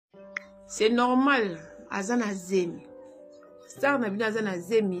C'est normal, azana zemi. Star na bino azana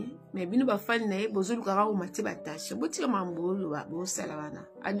zemi, mais bino ba fan na ye bozulu kara o mati batashe. Boti mambolo ba bo salawana.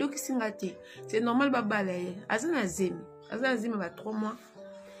 Adoki singate. C'est normal ba balaye. Azana zemi. Azana zemi ba 3 mois.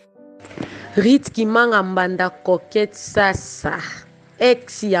 Rit qui manga banda coquette sasa.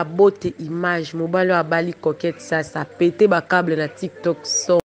 Ex ya bote image mobalo abali coquette sasa pété ba câble na TikTok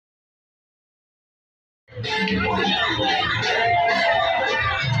so.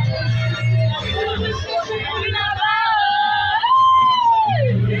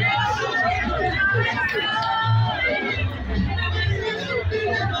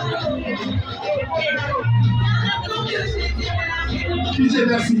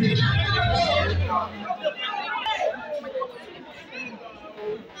 Merci.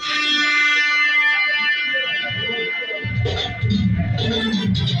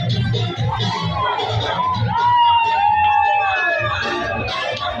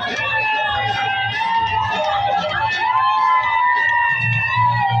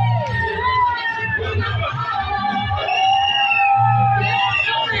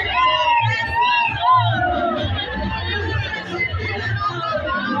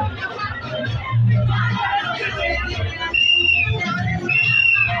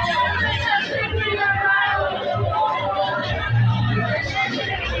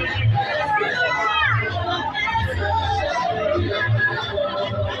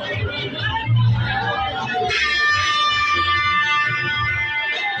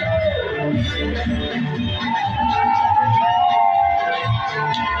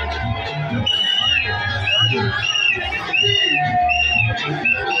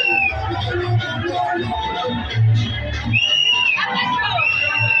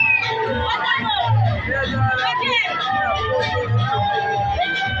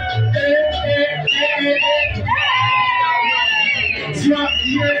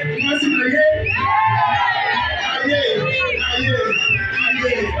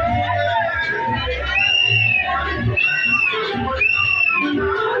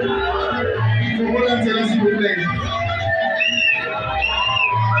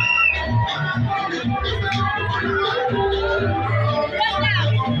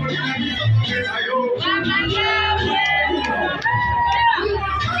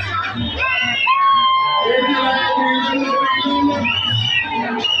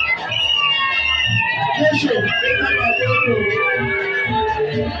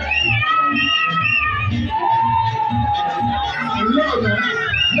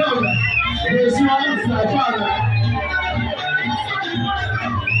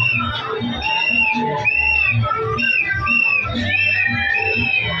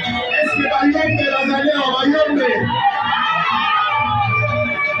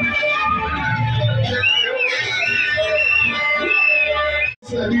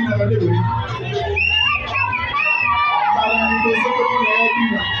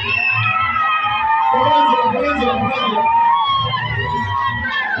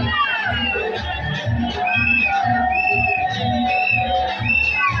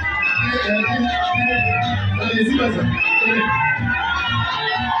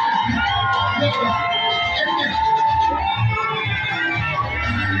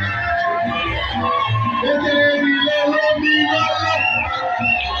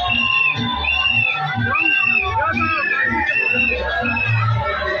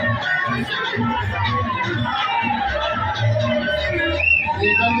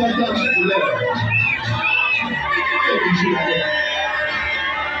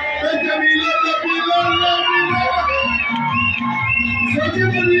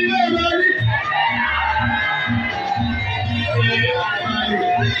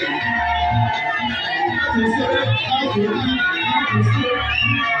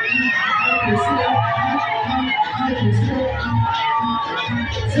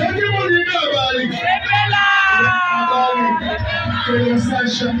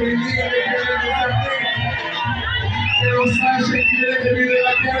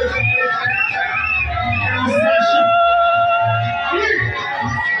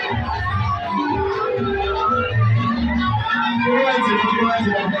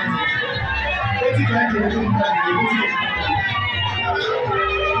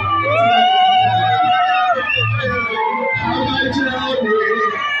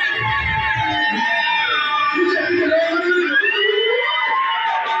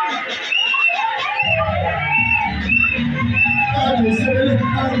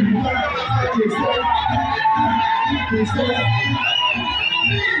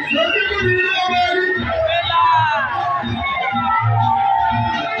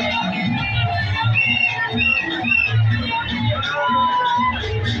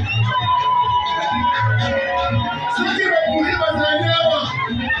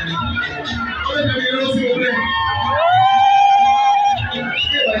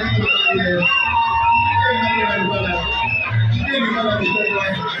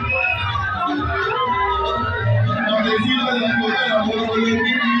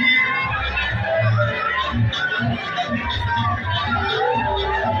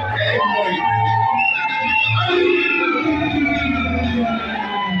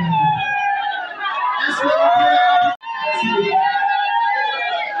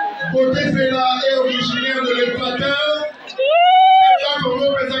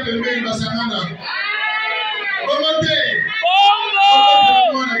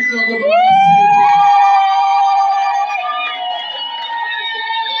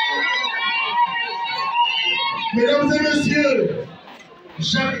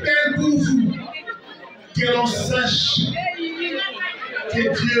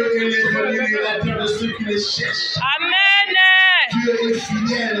 Dieu est le rémunérateur de ceux qui les cherchent. Amen. Dieu est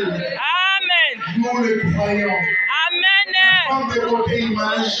fidèle. Amen. Nous le croyons. Amen. La femme de votre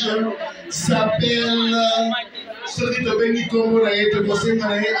image s'appelle celui de Béni Congo na yete kose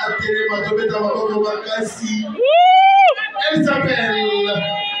na ye atele matobeta maboko makasi. Elle s'appelle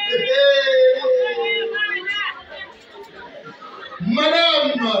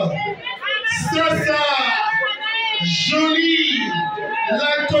Madame Sasa Jolie,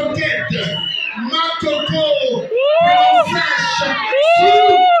 la coquette, ma coco, princesse,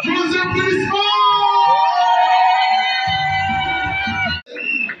 sous vos applaudissements.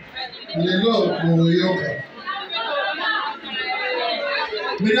 Les boyoka.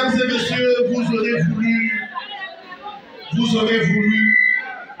 Mesdames et messieurs, vous aurez voulu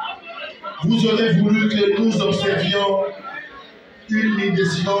que nous observions une minute de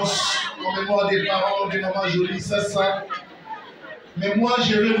silence en mémoire des parents de maman Jolie Sasa. Mais moi,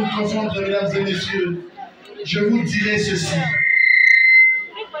 je vais vous confondre, mesdames et messieurs. Je vous dirai ceci.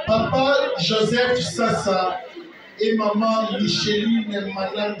 Papa Joseph Sasa et maman Micheline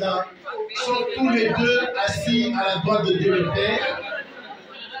Malanda sont tous les deux assis à la droite de Dieu le Père.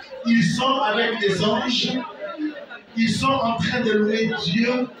 Ils sont avec les anges. Ils sont en train de louer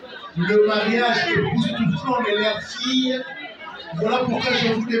Dieu. Le mariage époustouflant de leur fille. Voilà pourquoi je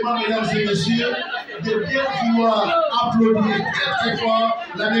vous demande, mesdames et messieurs, de bien vouloir applaudir très très fort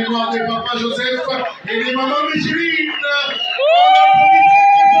la mémoire de papa Joseph et de maman Micheline. On applaudit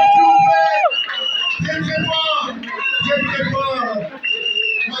très très fort, très très fort.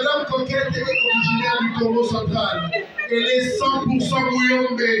 Madame Coquette est originaire du Congo central. Elle est 100%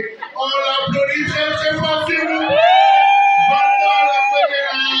 Mouyombe. On l'applaudit très très fort, s'il vous plaît.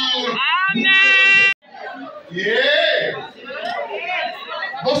 Amen. Yeah.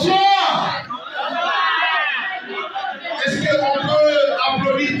 Bonsoir. Est-ce qu'on peut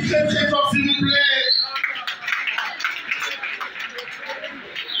applaudir très très fort, s'il vous plaît?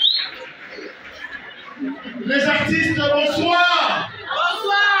 Les artistes, bonsoir.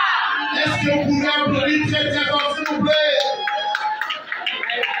 Bonsoir. Est-ce que vous pouvez applaudir très très fort, s'il vous plaît?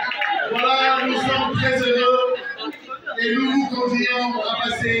 Voilà, nous sommes très heureux et nous vous convions à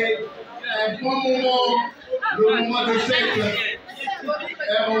passer un bon moment, le moment de fête.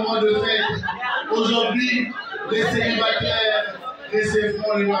 Un moment de fête. Aujourd'hui, les célibataires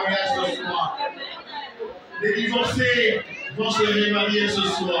recevront le mariage ce soir. Les divorcés vont se remarier ce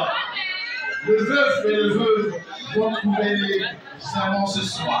soir. Le veuf et le veuve vont trouver les amants ce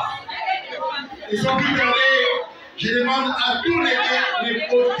soir. Et sans plus tarder, je demande à tous les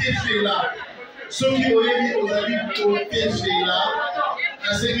beautés faits là, ceux qui auraient mis aux amis beautés faits là,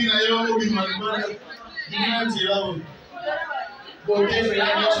 à ceux qui n'aillent pas au bimaniman, ils vont tirer là. Beauté faits là,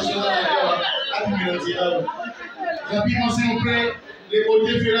 ce soir d'accord, à tout le monde tirer là. Rapidement s'il vous plaît, les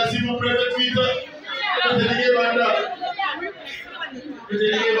beautés faits là, s'il vous plaît, faites vite. Le délégué banda. Le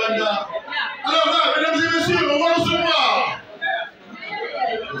délégué banda. Alors là, mesdames et messieurs, on va recevoir.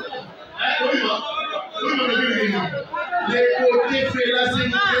 Les côtés faits là, s'il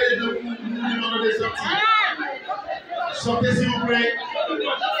vous plaît, de vous demander de sortir. Sortez, s'il vous plaît.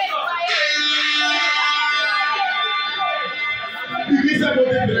 Bibis sa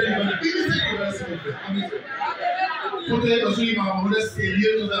beauté de la libre. Bibis sa beauté, s'il vous plaît. Côté, parce qu'il m'a demandé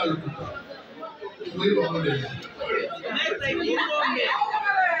sérieux tout à l'heure. Vous voyez, bon, on est là.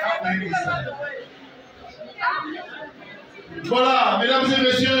 Voilà, mesdames et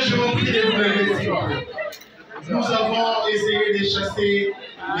messieurs, je vous prie de vous lever, s'il vous plaît. Nous avons essayé de chasser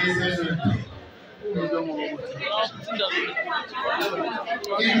les invités.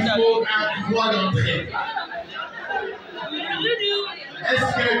 Il faut un droit d'entrée. Est-ce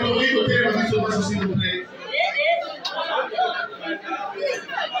que le bruit côté de la restauration, s'il vous plaît?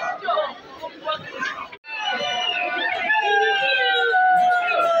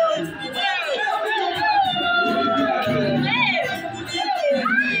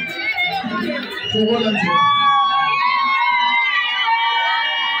 Pour Roland.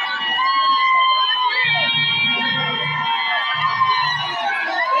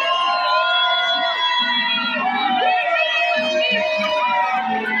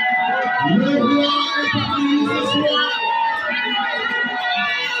 Le roi est parmi nous ce soir.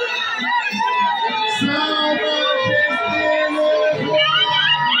 Sa majesté le roi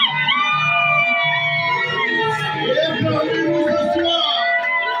est parmi nous ce soir.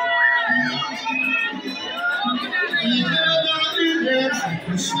 Il est dans l'univers.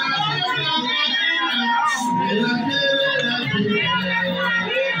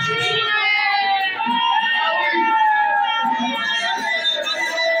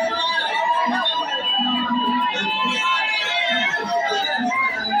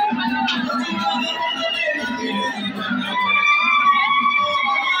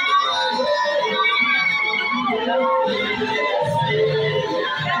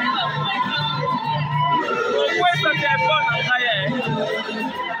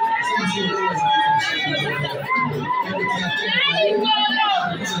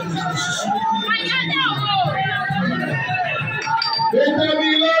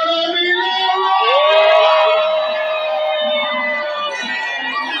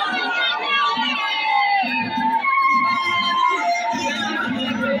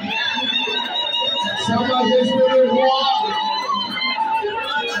 Sa Majesté le roi,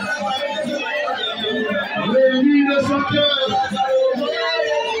 l'élu de son cœur,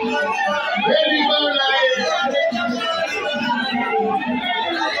 élu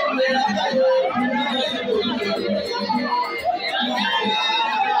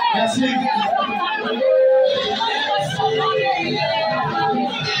merci.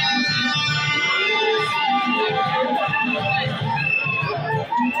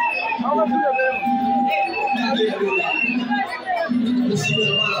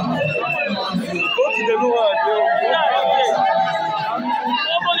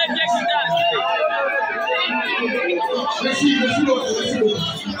 Merci, merci beaucoup, merci beaucoup.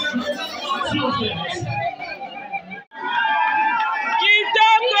 Merci beaucoup.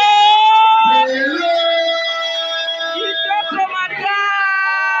 Kitoko! Kitoko Mata!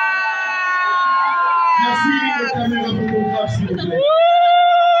 Merci le caméra photographe, s'il vous plaît.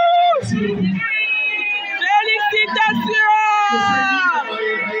 Merci beaucoup. Félicitations!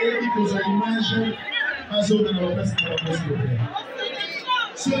 Vous avez l'image, pas sur la place, s'il vous plaît.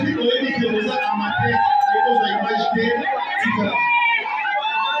 Celui qui aurait dit que vous êtes amateur, et vous avez l'image de Tika.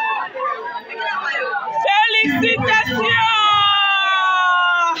 Félicitations!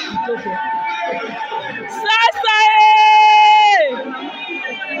 Ça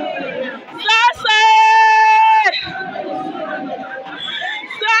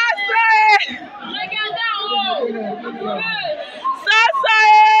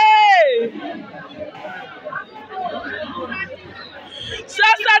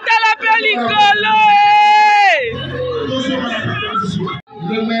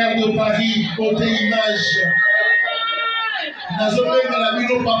le maire de Paris, bote image. Nazobenga la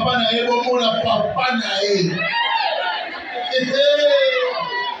bino papa na ye bomo na papa na ye.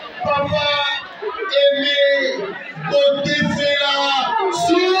 Papa aimé, bote fela.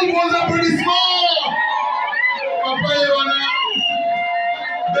 Sous vos applaudissements. Papa Ewana.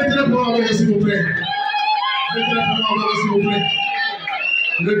 Mettez-le pour moi, s'il vous plaît. Mettez-le pour moi, s'il vous plaît.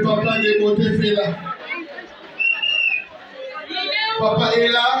 Le papa de bote fela. Papa est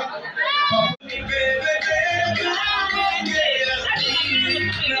là. Papa.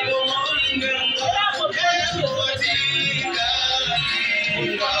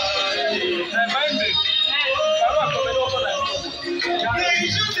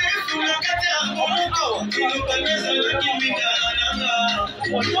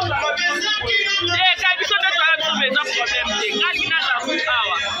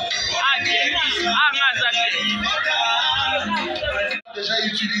 Déjà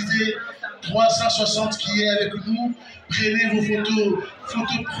utilisé 360 qui est avec nous. Prenez vos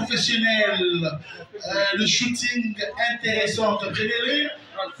photos professionnelles, le shooting intéressant. Prenez-les.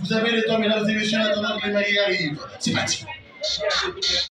 Vous avez le temps, mesdames et messieurs, en attendant que les mariés arrivent. C'est parti.